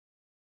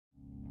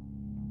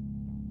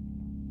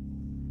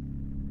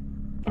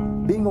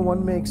Being a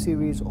one-make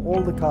series,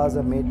 all the cars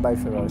are made by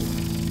Ferrari.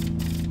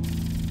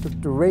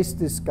 To race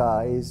this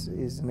car is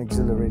an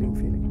exhilarating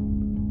feeling.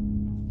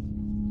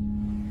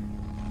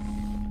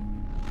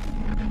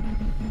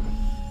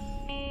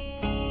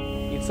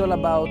 It's all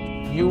about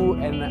you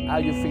and how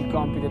you feel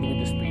confident with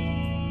the speed.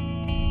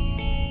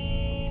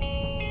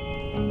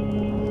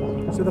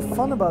 So the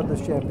fun about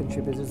this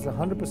championship is it's a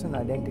 100%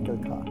 identical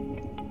car.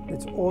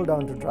 It's all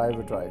down to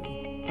driver driving.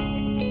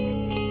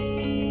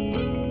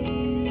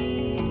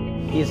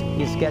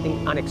 He's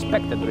getting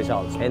unexpected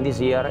results, and this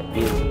year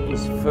is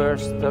his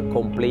first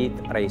complete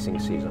racing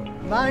season.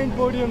 9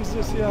 podiums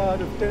this year out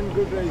of 10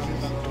 good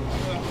races.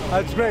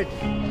 That's great.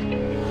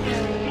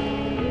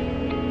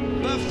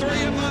 The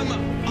three of them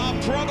are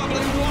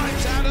probably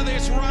wiped out of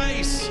this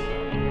race.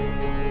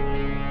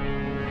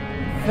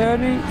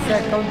 30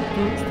 seconds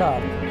to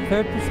start.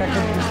 30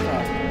 seconds to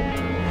start.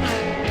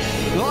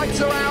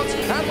 Lights are out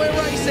and we're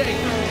racing.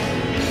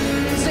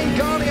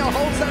 Singhania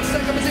holds that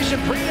second position.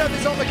 Prino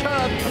is on the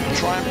curb.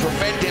 Try and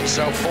prevent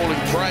himself falling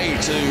prey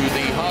to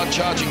the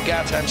hard-charging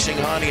Gautam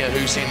Singhania,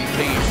 who's in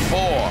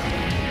P4.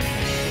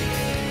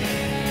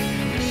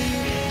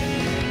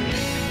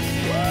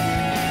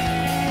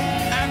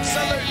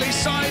 Absolutely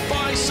side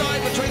by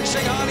side between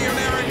Singhania and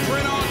Eric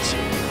Prinot.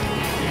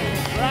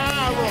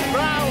 Bravo,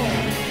 bravo!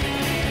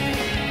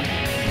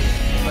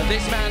 But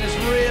this man has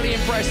really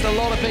impressed a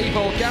lot of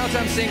people.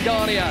 Gautam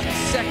Singhania,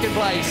 second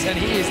place, and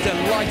he is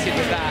delighted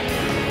with that.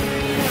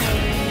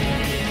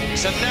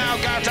 So now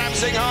Gautam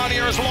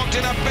Singhania has locked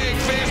in a big,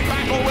 fierce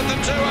battle with the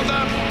two of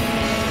them.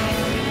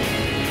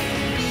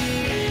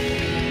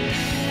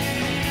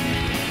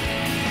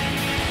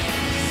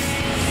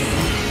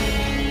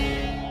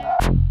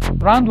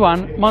 Round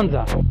 1,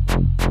 Monza.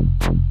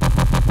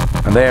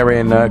 And they're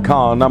in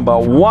car number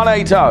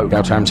 180,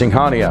 Gautam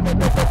Singhania.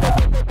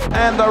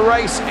 And the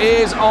race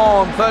is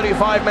on.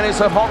 35 minutes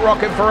of hot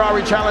rocket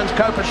Ferrari challenge,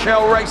 Copa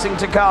Shell racing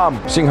to come.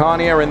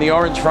 Singhania in the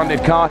orange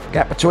fronted car.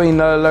 Gap between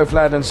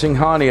Loflad and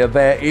Singhania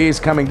there is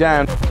coming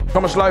down.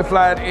 Thomas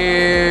Loflad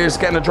is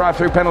getting a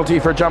drive-through penalty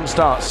for a jump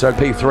start, so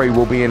P3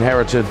 will be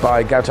inherited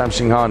by Gautam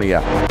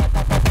Singhania.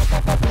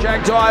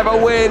 Jag driver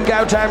win,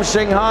 Gautam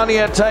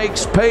Singhania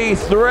takes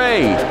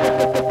P3.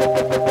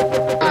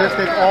 Just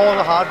did all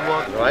the hard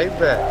work right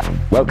there.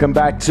 Welcome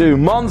back to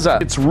Monza.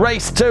 It's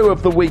race 2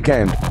 of the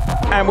weekend.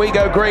 And we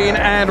go green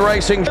and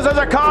racing. As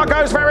a car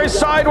goes very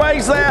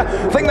sideways there.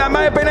 I think that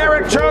may have been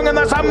Eric Chung, and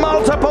that's a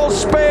multiple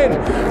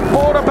spin.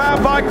 Brought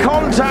about by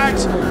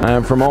contact.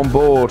 And from on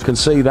board, can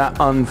see that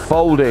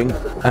unfolding.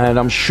 And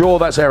I'm sure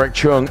that's Eric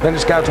Chung. Then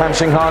it's Gautam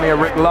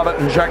Singhania, Rick Lovett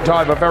and Jack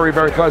Diver very,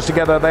 very close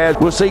together there.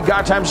 We'll see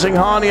Gautam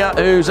Singhania,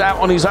 who's out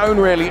on his own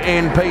really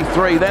in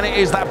P3. Then it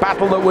is that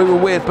battle that we were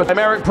with. But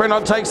Eric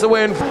Prinot takes the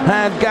win,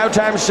 and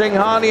Gautam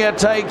Singhania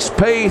takes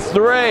P3. This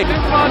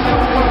one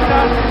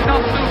is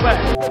not too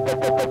bad.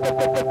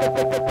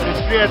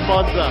 History at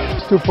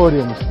Monza. 2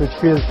 podiums, which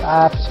feels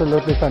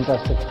absolutely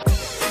fantastic.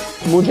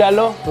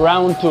 Mugello,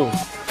 round 2.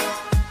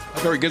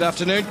 Very good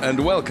afternoon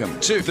and welcome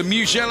to the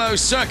Mugello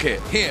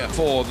circuit here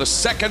for the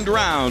second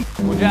round.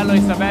 Mugello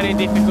is a very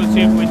difficult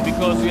circuit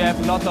because you have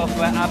a lot of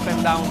up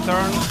and down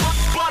turns.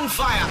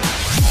 Bonfire!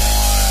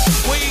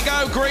 We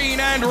go green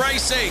and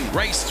racing.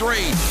 Race 3.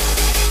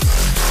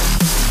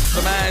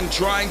 The man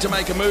trying to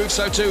make a move,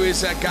 so too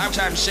is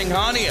Gautam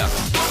Singhania.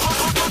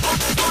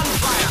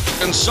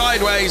 And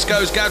sideways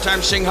goes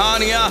Gautam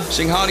Singhania.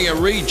 Singhania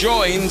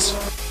rejoins.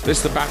 This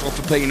is the battle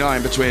for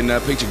P9 between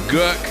Peter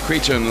Gurk,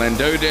 Kriton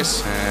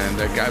Lendodis, and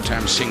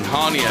Gautam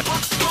Singhania.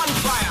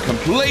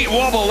 Complete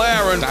wobble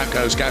there, and out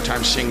goes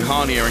Gautam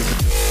Singhania.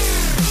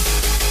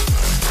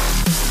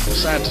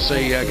 Sad to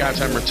see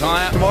Gautam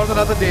retire. Tomorrow's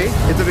another day.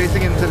 It's a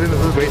racing incident.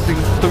 This is racing.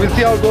 So we'll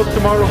see how it goes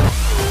tomorrow.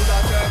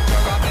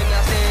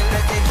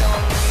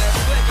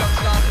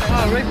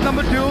 Race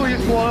number 2,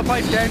 he's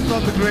qualified 10th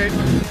on the grid.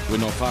 We're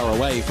not far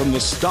away from the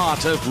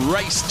start of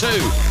race 2.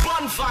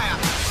 Bonfire!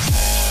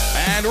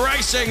 And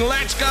racing,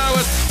 let's go!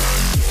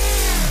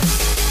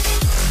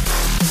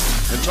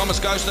 And Thomas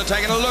Gautam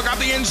taking a look up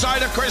the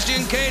inside of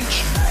Christian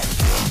Kinch.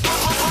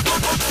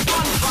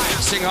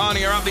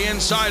 Singhania up the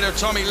inside of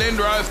Tommy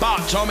Lindroth,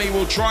 but Tommy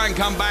will try and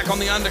come back on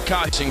the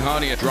undercut.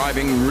 Singhania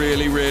driving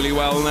really, really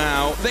well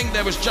now. I think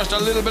there was just a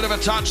little bit of a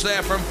touch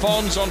there from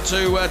Fons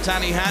onto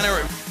Tani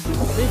Hanna.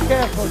 Be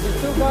careful, the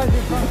 2 guys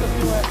in front of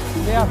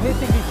you, they are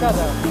hitting each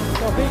other,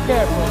 so be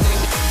careful.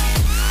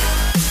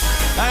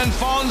 And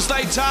Fons,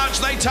 they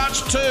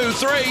touch 2,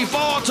 3,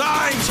 4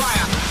 times.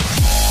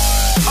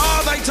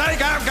 Oh, they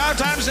take out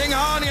Gautam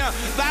Singhania.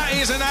 That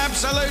is an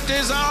absolute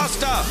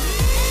disaster.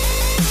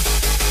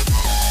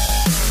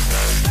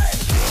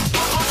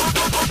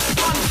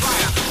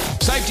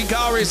 Safety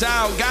car is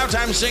out.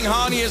 Gautam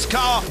Singhania's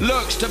car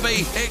looks to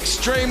be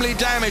extremely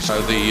damaged.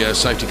 So the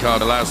safety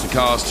car allows the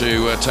cars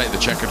to take the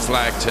checkered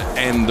flag to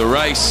end the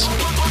race.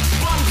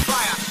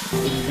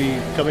 We'll be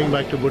coming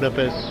back to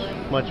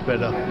Budapest much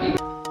better.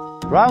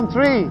 Round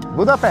 3,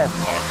 Budapest.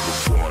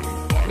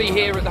 Be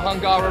here at the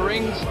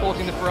Hungaroring,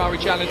 supporting the Ferrari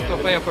Challenge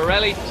Trofeo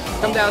Pirelli.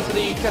 Come down to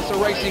the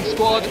Kessel Racing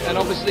squad, and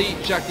obviously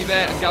Jacques Diver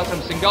and Gautam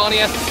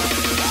Singhania.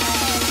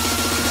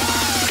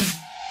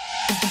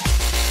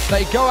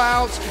 They go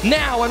out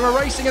now, and we're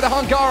racing at the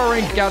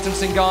Hungaroring. Gautam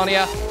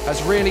Singhania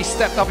has really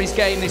stepped up his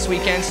game this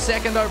weekend,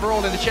 second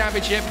overall in the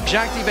championship.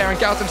 Jacques Diver and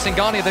Gautam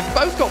Singhania, they've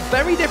both got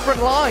very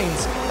different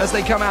lines as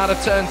they come out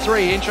of turn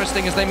 3.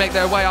 Interesting as they make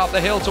their way up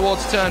the hill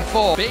towards turn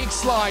 4. Big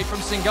slide from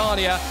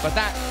Singhania, but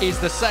that is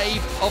the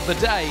save of the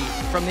day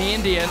from the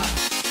Indian.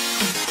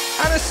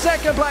 And a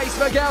second place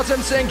for Gautam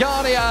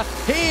Singhania.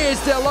 He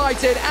is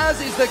delighted, as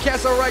is the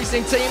Kessel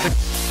Racing team.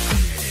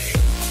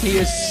 He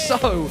is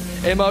so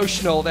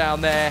emotional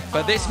down there,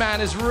 but this man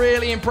has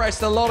really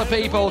impressed a lot of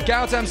people.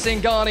 Gautam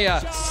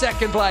Singhania,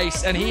 second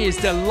place, and he is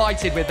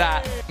delighted with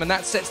that. And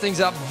that sets things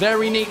up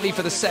very neatly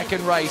for the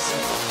second race.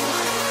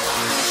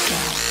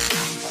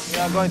 We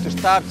are going to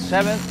start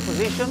 7th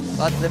position,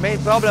 but the main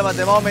problem at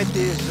the moment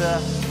is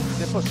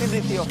the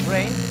possibility of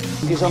rain.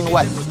 Is on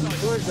wet.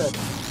 Who is that?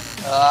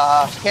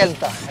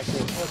 Skelta, I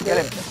think.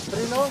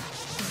 Trino?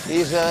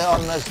 He's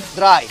on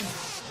dry.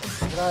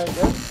 Dry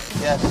again?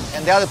 Yes,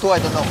 and the other two I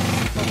don't know.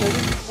 Okay,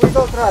 we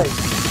go try.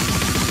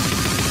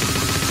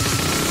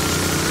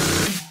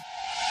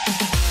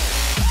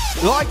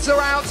 Lights are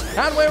out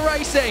and we're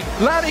racing.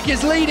 Lanik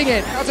is leading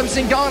it. Gautam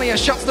Singhania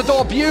shuts the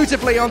door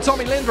beautifully on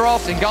Tommy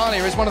Linderoff.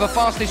 Singhania is one of the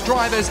fastest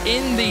drivers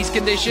in these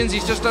conditions.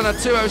 He's just done a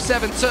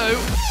 2:07.2.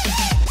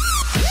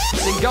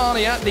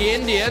 Singhania, the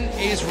Indian,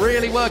 is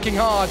really working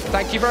hard.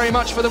 Thank you very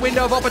much for the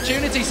window of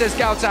opportunity, says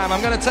Gautam.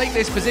 I'm going to take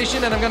this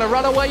position and I'm going to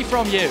run away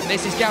from you.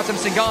 This is Gautam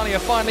Singhania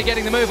finally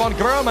getting the move on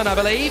Grumman, I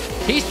believe.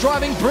 He's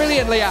driving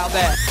brilliantly out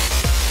there.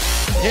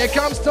 Here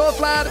comes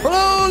Torflad.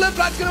 Oh,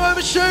 Leflad's going to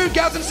overshoot.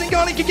 Gautam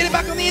Singhania can get it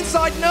back on the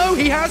inside. No,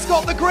 he has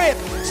got the grip.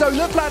 So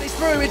Leflad is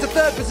through into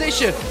third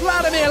position.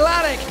 Vladimir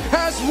Lanik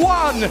has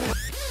won.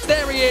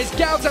 There he is,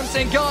 Gautam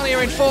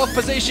Singhania in fourth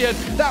position.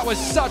 That was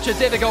such a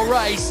difficult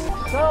race.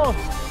 So,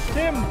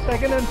 Tim,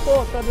 2nd and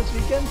 4th on this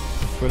weekend.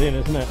 Brilliant,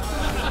 isn't it?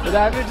 It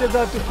averages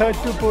out to 3rd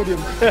 2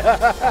 podiums. It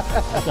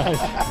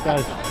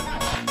does.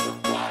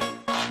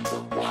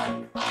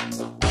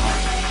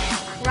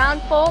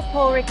 Round 4,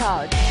 Paul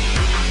Ricard.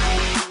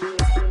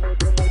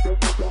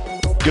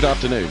 Good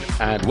afternoon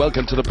and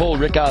welcome to the Paul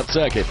Ricard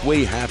circuit.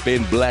 We have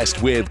been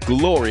blessed with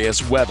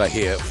glorious weather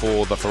here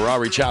for the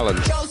Ferrari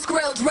Challenge.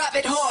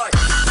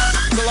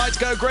 The lights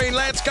go green,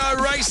 let's go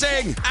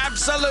racing!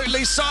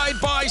 Absolutely side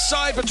by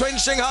side between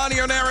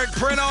Singhania and Eric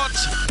Prinot.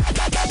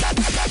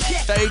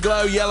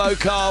 Day-glow yellow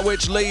car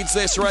which leads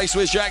this race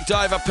with Jacques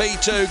Diver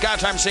P2.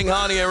 Gautam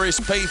Singhania is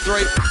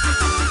P3.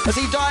 As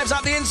he dives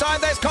up the inside,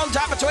 there's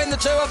contact between the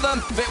two of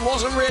them. If it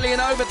wasn't really an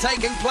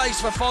overtaking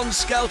place for Fons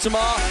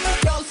Skeltemar.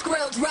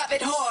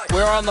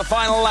 We're on the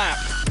final lap.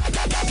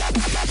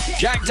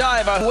 Jacques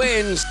Diver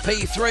wins.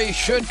 P3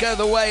 should go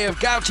the way of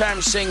Gautam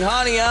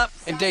Singhania.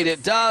 Indeed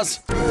it does.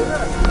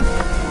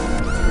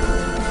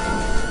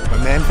 My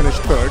man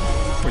finished 3rd,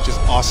 which is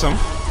awesome.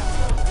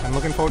 I'm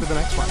looking forward to the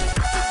next one.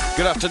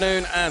 Good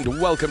afternoon and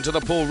welcome to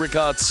the Paul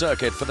Ricard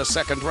circuit for the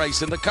second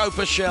race in the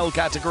Copa Shell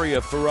category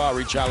of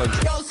Ferrari Challenge.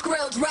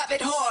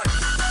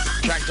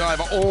 Jacques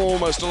Diver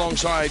almost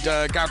alongside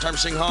Gautam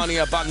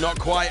Singhania, but not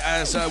quite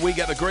as we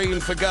get the green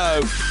for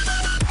go.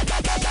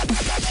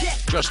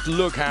 Just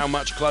look how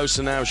much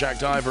closer now Jacques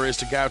Diver is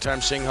to Gautam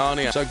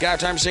Singhania. So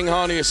Gautam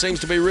Singhania seems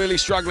to be really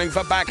struggling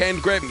for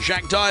back-end grip.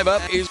 Jacques Diver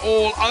is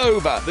all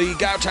over the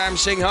Gautam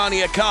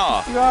Singhania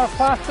car. You are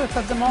fastest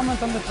at the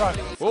moment on the track.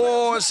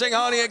 Oh,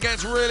 Singhania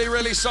gets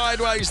really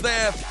sideways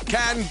there.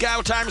 Can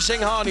Gautam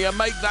Singhania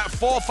make that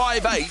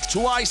 4.58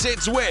 twice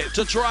its width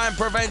to try and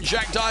prevent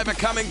Jacques Diver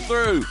coming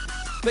through?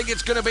 I think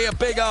it's going to be a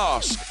big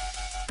ask.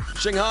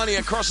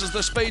 Singhania crosses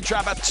the speed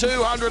trap at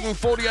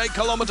 248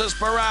 kilometers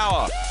per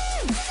hour.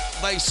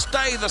 They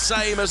stay the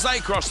same as they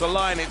cross the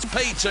line. It's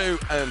P2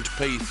 and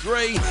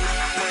P3.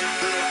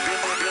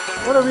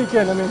 What a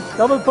weekend. I mean,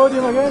 double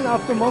podium again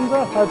after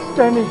Monza.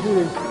 Outstanding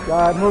feeling.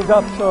 Yeah, I moved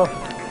up, so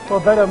for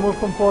better, moved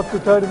from 4th to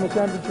 3rd in the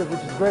championship,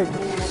 which is great.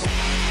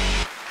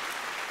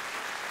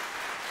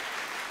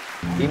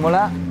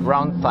 Imola,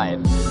 round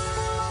 5.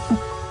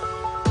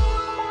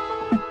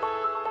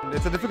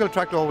 It's a difficult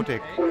track to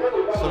overtake.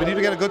 So we need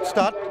to get a good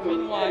start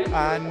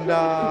and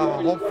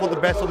hope for the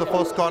best on the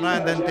first corner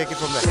and then take it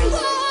from there.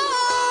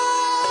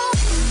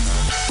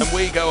 And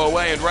we go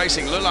away and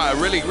racing. Look like a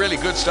really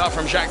good start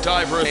from Jacques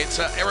Diver. It's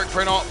Eric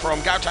Prinot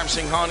from Gautam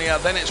Singhania,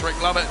 then it's Rick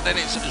Lovett, then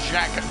it's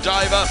Jacques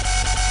Diver.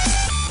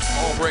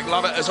 Oh, Rick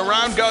Lovett as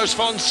around goes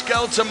Fons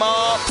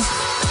Skeltemar.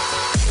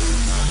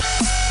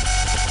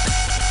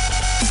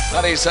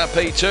 That is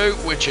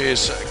P2, which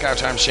is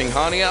Gautam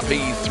Singhania,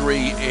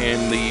 P3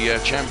 in the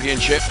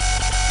championship.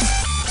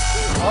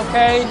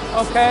 Okay,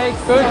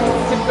 good,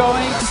 keep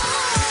going.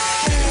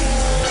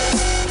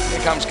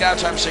 Here comes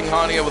Gautam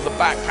Singhania with the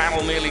back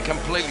panel nearly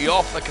completely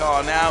off the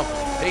car now.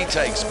 He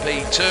takes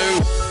P2.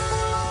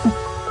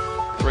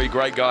 Three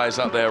great guys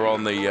up there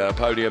on the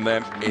podium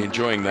there,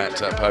 enjoying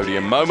that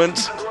podium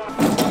moment.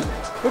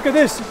 Look at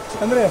this,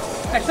 Andrea.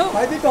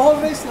 I did the whole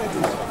race like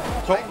this.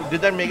 So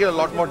did that make it a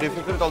lot more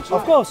difficult also?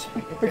 Of course,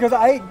 because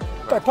I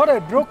thought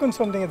I'd broken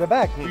something at the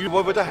back. You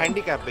were with a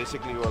handicap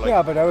basically. You were like,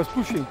 yeah, but I was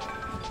pushing.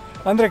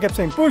 Andre kept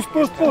saying, push,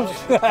 push, push.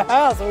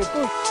 So we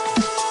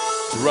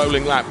pushed.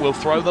 Rolling lap will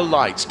throw the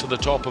lights to the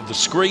top of the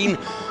screen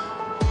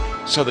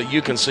so that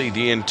you can see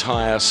the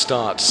entire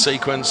start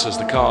sequence as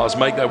the cars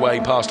make their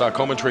way past our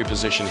commentary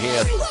position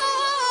here.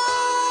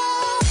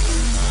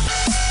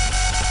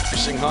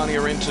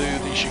 Singhania into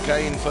the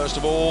chicane first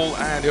of all,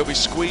 and he'll be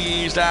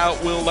squeezed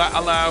out. Will that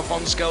allow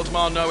von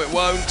Skelterman? No, it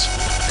won't.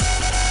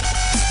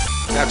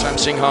 Gautam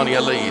Singhania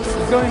lead.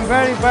 He's going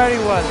very, very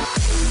well.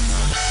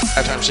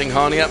 Gautam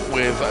Singhania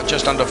with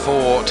just under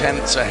 4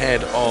 tenths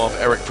ahead of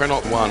Eric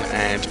Prinot, 1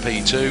 and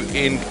P2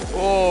 in.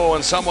 Oh,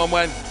 and someone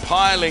went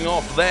piling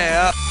off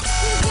there.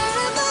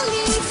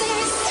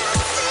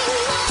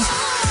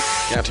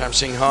 Gautam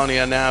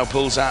Singhania now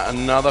pulls out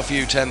another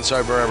few tenths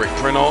over Eric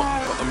Prinot.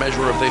 But the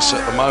measure of this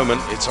at the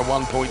moment, it's a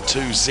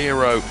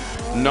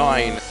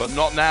 1.209. But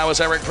not now, as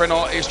Eric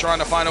Prinot is trying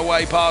to find a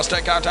way past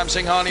it. Gautam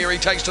Singhania, he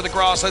takes to the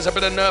grass. There's a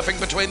bit of nerfing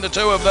between the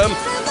two of them.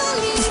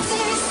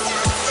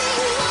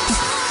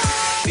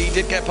 He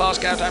did get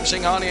past Gautam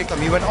Singhania.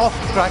 He went off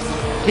track,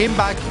 came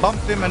back,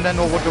 bumped him, and then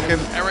overtook him.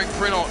 Eric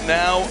Prinot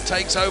now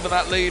takes over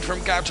that lead from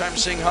Gautam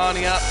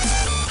Singhania.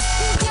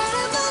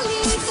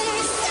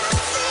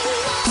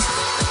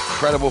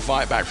 Incredible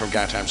fight back from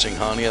Gautam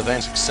Singhania.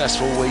 Then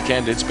successful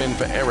weekend it's been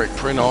for Eric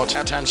Prinot.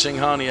 Gautam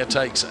Singhania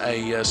takes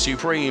a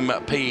supreme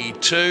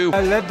P2.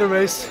 I led the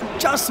race,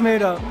 just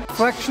made a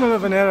fractional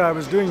of an error. I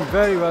was doing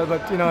very well,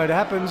 but you know, it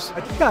happens.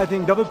 I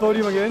think double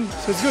podium again,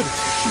 so it's good.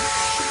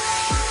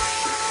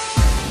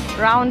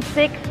 Round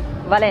 6,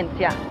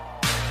 Valencia.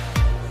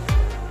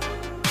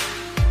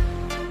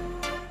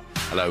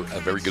 Hello,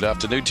 a very good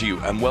afternoon to you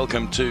and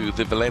welcome to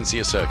the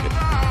Valencia circuit.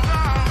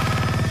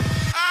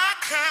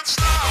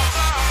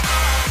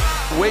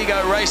 We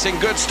go racing,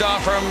 good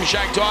start from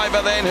Jacques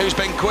Diver then, who's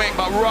been quick,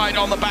 but right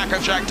on the back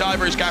of Jacques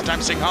Diver is Gautam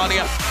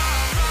Singhania.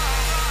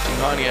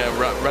 Singhania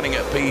running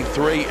at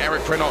P3.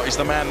 Eric Prinot is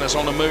the man that's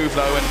on the move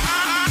though. And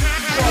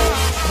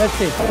That's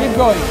it, keep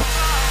going.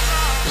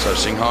 so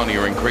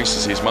Singhania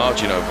increases his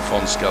margin over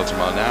von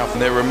Skelterman now.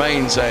 And there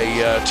remains a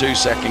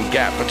 2-second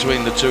gap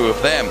between the two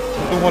of them.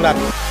 2 more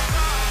laps.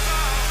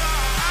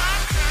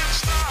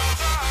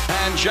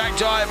 And Jacques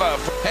Diver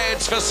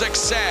heads for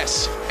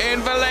success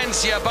in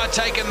Valencia by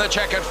taking the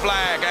checkered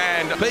flag.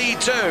 And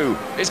P2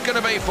 is going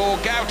to be for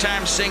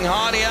Gautam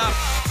Singhania.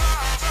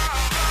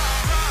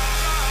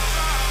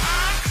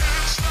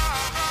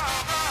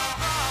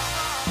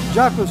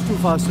 Jack was too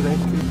fast today,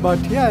 but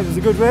yeah, it was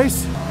a good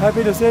race.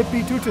 Happy to say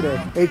P2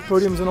 today. 8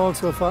 podiums and all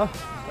so far.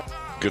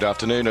 Good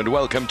afternoon and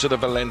welcome to the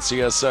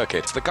Valencia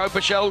circuit. It's the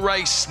Copa Shell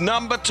race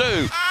number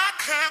 2.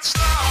 It's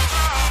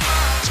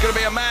going to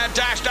be a mad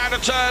dash down to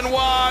turn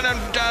 1,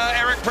 and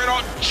Eric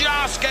Prinot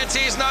just gets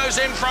his nose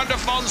in front of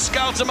von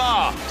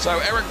Skelterman. So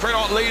Eric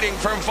Prinot leading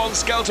from von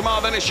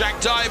Skelterman, then it's Jacques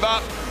Diver,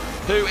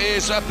 who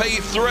is a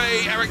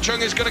P3. Eric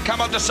Chung is going to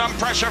come under some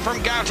pressure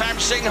from Gautam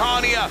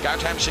Singhania.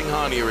 Gautam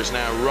Singhania is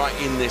now right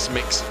in this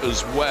mix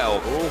as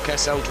well. We're all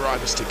Kessel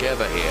drivers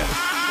together here.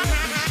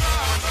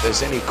 If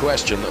there's any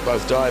question that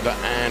both Diver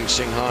and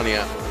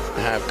Singhania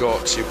have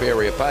got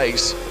superior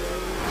pace,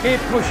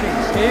 Keep pushing,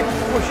 keep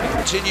pushing.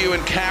 continue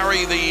and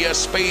carry the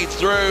speed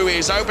through.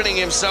 He's opening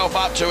himself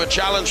up to a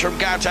challenge from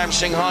Gautam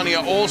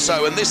Singhania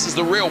also, and this is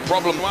the real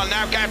problem. Well,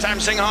 now Gautam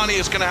Singhania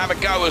is going to have a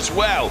go as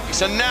well.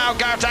 So now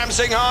Gautam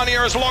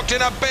Singhania is locked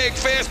in a big,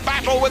 fierce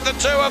battle with the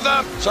two of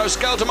them. So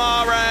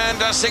Skelterman and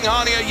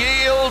Singhania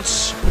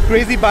yields.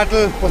 Crazy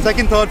battle for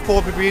second, third,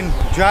 fourth between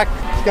Jack,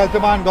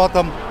 Skelterman, and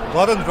Gautam.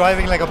 Gautam's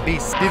driving like a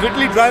beast. He's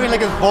literally driving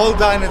like his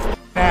balls are in his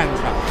hands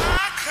now.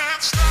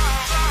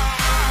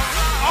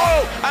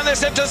 And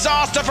there's a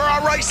disaster for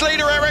our race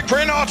leader. Eric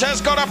Prinot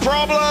has got a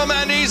problem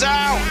and he's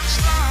out.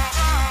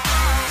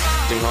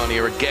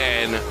 Singhania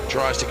again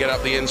tries to get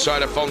up the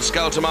inside of von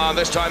Skelterman.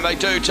 This time they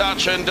do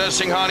touch, and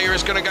Singhania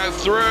is going to go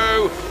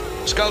through.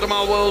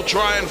 Skelterman will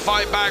try and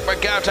fight back,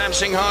 but Gautam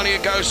Singhania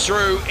goes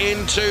through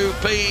into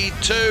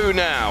P2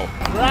 now.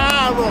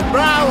 Bravo,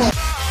 bravo!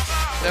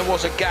 There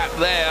was a gap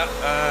there,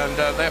 and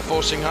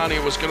therefore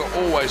Singhania was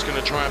always going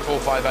to try and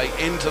 4.58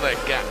 into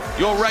that gap.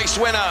 Your race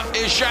winner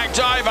is Jacques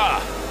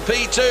Diver.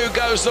 P2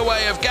 goes the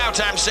way of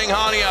Gautam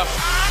Singhania.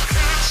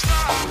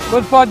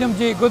 Good podium,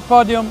 G. Good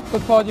podium.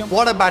 Good podium.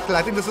 What a battle.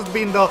 I think this has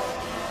been the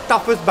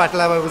toughest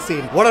battle I've ever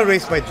seen. What a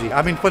race by G.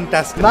 I mean,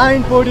 fantastic.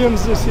 9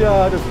 podiums this year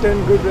out of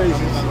 10 good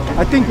races.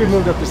 I think we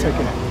moved up to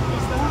second.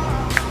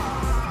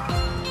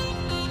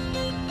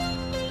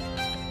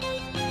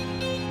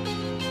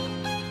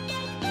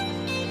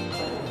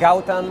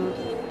 Gautam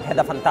had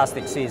a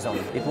fantastic season.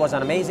 It was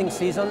an amazing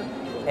season,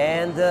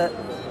 and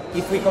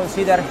if we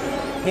consider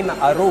him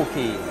a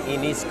rookie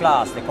in his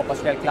class, the Copa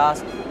Shell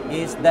class,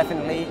 is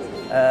definitely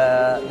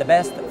the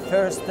best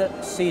first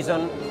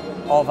season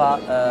of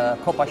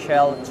Copa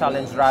Shell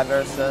Challenge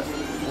drivers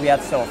we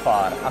had so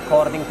far,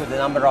 according to the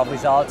number of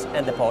results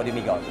and the podium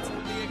he got.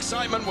 The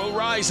excitement will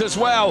rise as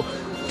well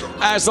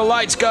as the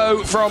lights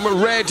go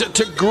from red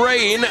to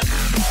green.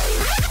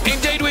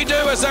 Indeed we do,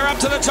 as they're up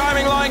to the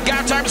timing line.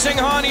 Gautam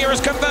Singhania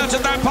has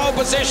converted that pole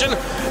position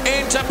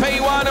into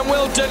P1 and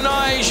will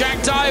deny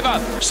Jacques Diver.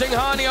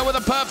 Singhania with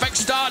a perfect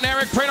start, and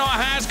Eric Prinot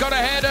has got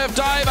ahead of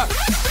Diver.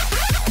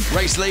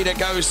 Race leader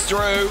goes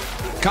through,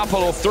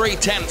 couple or 3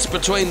 tenths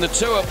between the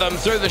two of them.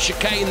 Through the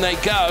chicane they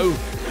go.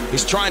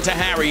 He's trying to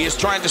harry, he's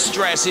trying to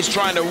stress, he's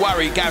trying to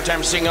worry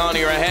Gautam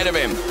Singhania ahead of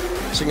him.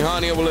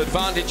 Singhania will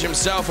advantage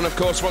himself, and of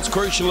course what's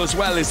crucial as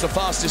well is the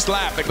fastest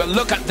lap. But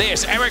look at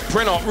this, Eric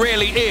Prinot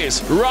really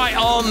is right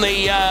on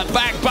the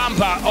back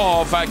bumper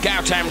of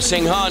Gautam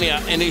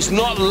Singhania, and he's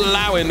not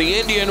allowing the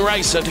Indian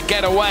racer to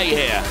get away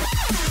here.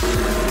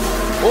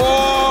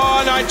 Oh,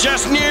 and I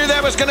just knew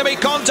there was going to be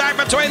contact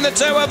between the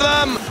two of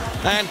them.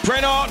 And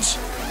Prinot,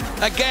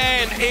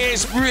 again,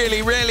 is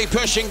really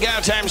pushing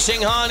Gautam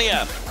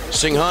Singhania.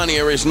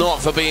 Singhania is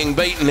not for being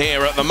beaten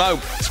here at the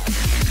moment.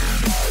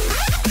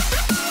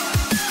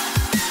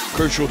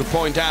 Crucial to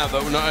point out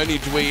that not only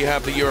do we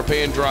have the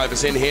European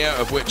drivers in here,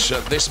 of which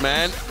this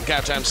man,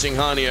 Gautam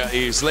Singhania,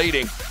 is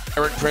leading.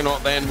 Eric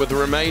Prinot then with the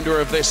remainder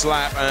of this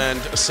lap and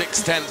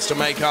 6 tenths to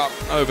make up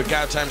over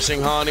Gautam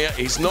Singhania.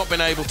 He's not been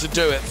able to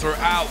do it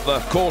throughout the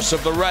course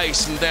of the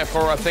race, and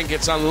therefore I think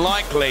it's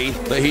unlikely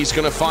that he's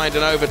going to find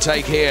an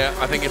overtake here.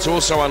 I think it's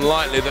also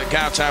unlikely that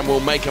Gautam will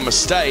make a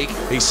mistake.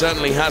 He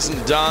certainly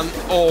hasn't done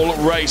all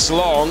race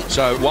long.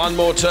 So one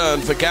more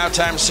turn for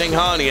Gautam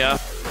Singhania,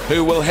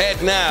 who will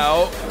head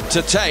now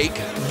to take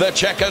the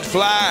checkered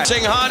flag.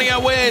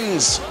 Singhania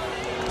wins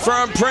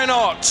from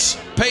Prinot,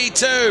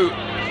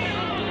 P2.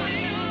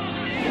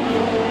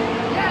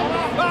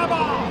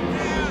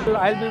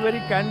 I'll be very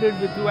candid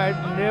with you. I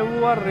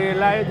never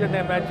realized and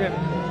imagined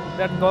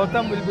that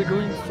Gautam will be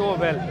doing so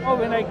well. Oh,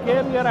 when I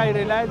came here, I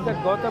realized that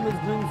Gautam is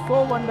doing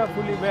so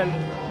wonderfully well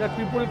that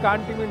people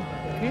can't even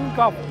think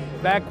of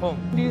back home.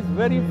 He's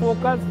very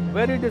focused,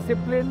 very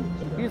disciplined.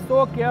 He's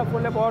so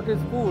careful about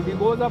his food. He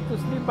goes up to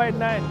sleep by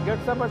 9,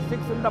 gets up at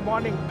 6 in the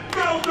morning.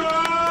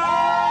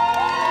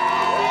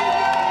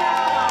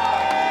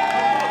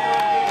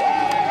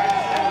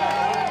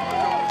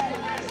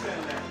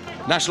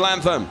 National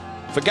anthem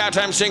for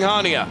Gautam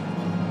Singhania.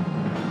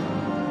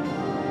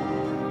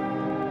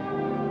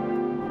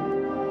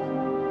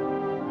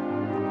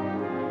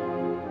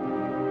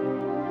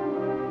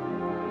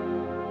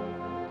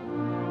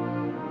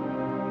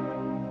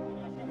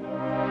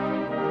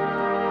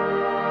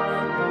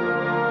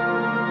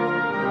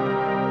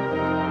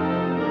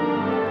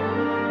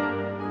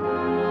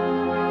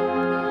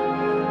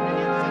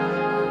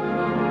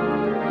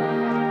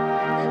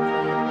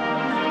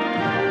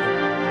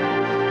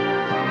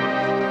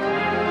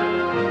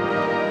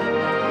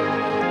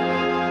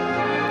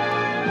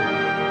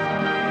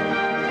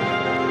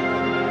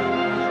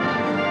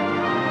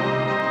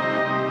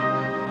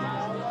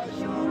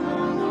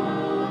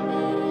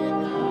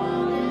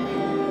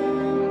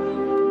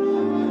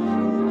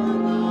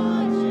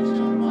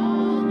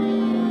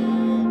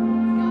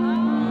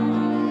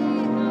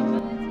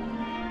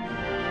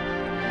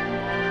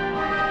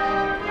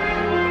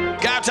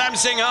 Gautam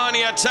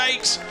Singhania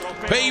takes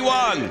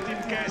P1.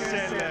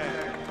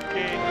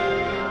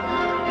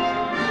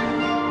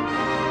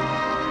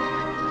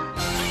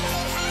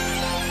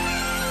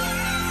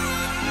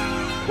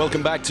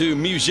 Welcome back to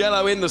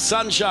Mugello in the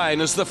sunshine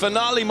as the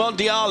finale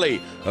mondiale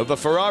of the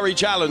Ferrari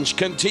Challenge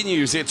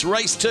continues its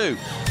race 2.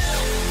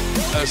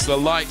 As the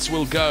lights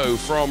will go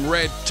from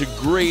red to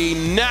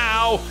green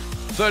now.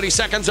 30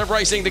 seconds of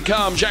racing to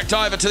come. Jacques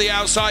Diver to the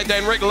outside,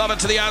 then Rick Lovett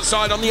to the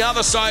outside on the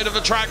other side of the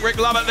track. Rick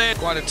Lovett there.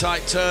 Quite a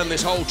tight turn.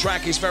 This whole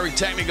track is very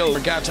technical.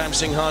 Gautam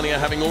Singhania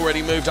having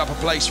already moved up a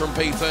place from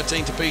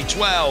P13 to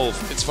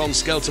P12. It's von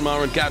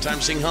Skeltermar and Gautam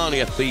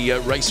Singhania, the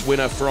race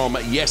winner from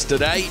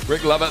yesterday.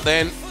 Rick Lovett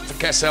then for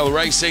Kessel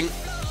Racing.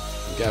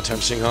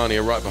 Gautam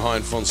Singhania right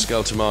behind von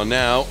Skeltermar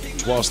now,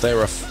 whilst they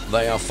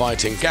are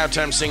fighting.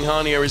 Gautam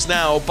Singhania is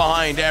now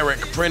behind Eric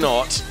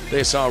Prinot.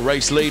 This our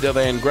race leader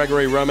then,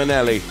 Gregory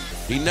Romanelli.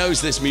 He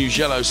knows this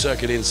Mugello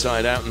circuit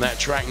inside out, and that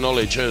track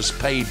knowledge has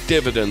paid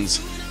dividends.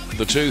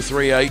 The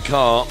 238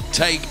 car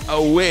take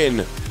a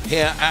win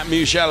here at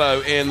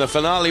Mugello in the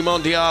finale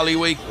mondiale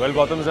week. Well,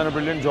 Gautam's done a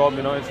brilliant job.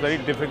 You know, it's very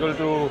difficult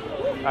to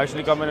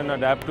actually come in and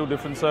adapt to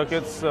different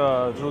circuits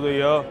through the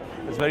year.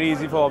 It's very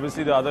easy for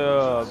obviously the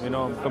other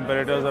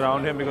competitors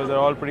around him because they're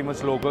all pretty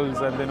much locals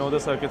and they know the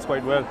circuits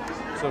quite well.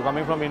 So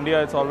coming from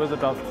India, it's always a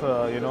tough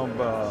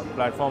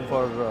platform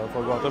for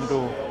Gautam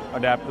to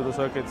adapt to the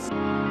circuits.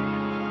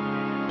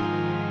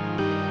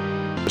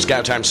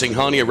 Gautam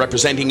Singhania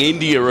representing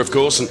India, of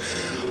course, and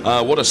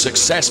what a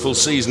successful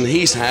season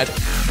he's had.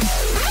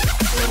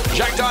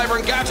 Jacques Diver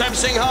and Gautam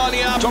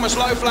Singhania. Thomas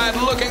Loflad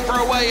looking for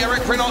a way.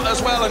 Eric Prinot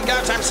as well, and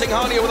Gautam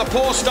Singhania with a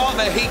poor start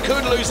there. He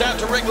could lose out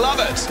to Rick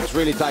Lovett. It's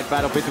really tight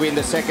battle between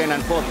the 2nd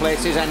and 4th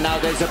places, and now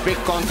there's a big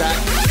contact.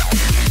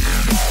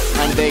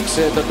 And and takes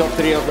the top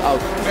 3 out.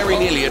 Very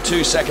nearly a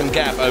 2-second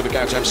gap over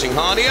Gautam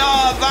Singhania.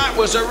 That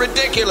was a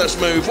ridiculous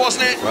move,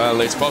 wasn't it? Well,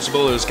 it's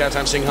possible as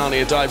Gautam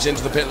Singhania dives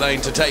into the pit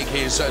lane to take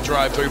his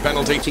drive-through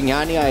penalty.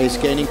 Singhania is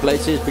gaining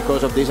places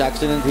because of this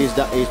accident. He's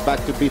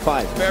back to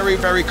P5. Very,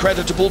 very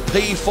creditable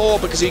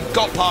P4 because he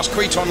got past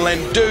Kriton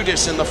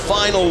Lendoudis in the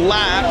final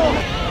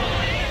lap.